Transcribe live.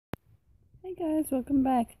Hey guys, welcome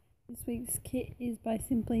back. This week's kit is by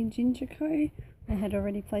Simply Ginger Co. I had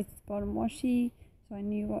already placed this bottom washi, so I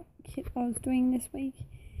knew what kit I was doing this week.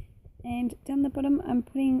 And down the bottom I'm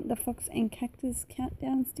putting the Fox and Cactus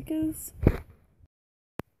countdown stickers.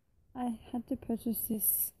 I had to purchase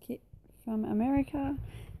this kit from America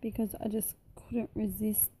because I just couldn't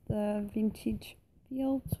resist the vintage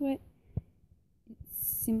feel to it.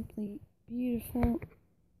 It's simply beautiful.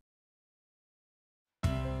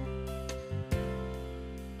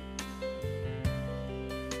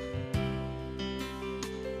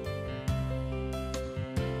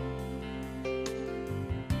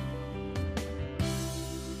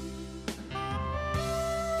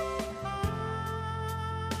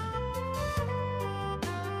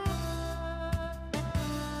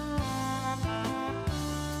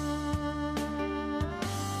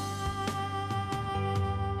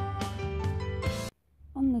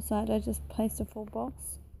 On the side I just placed a full box.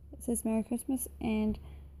 It says Merry Christmas and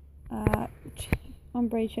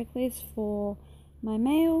ombre checklist for my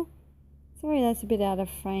mail. Sorry that's a bit out of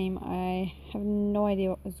frame, I have no idea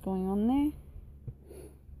what was going on there.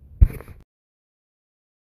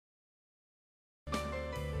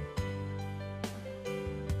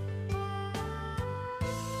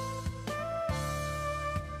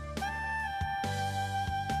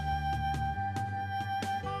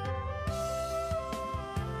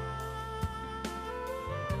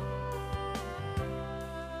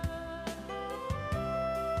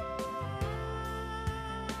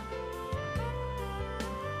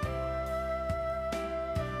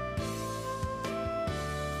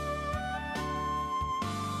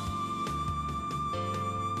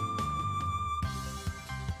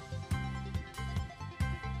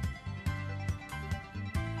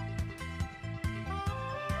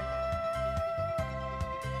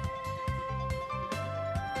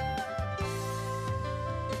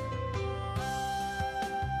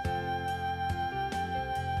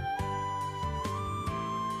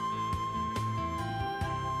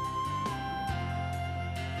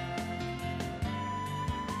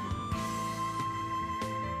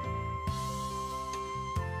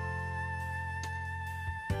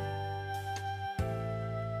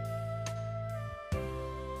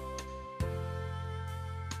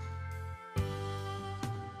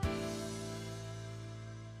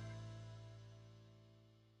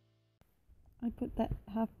 I put that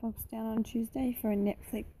half box down on Tuesday for a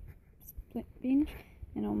Netflix split binge,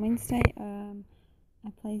 and on Wednesday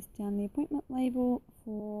I placed down the appointment label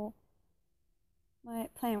for my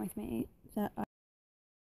Plan With Me so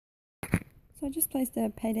I just placed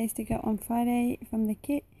a payday sticker on Friday from the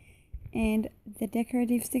kit, and the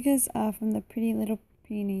decorative stickers are from the Pretty Little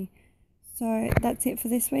Peony. So that's it for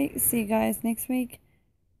this week. See you guys next week.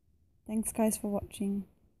 Thanks guys for watching.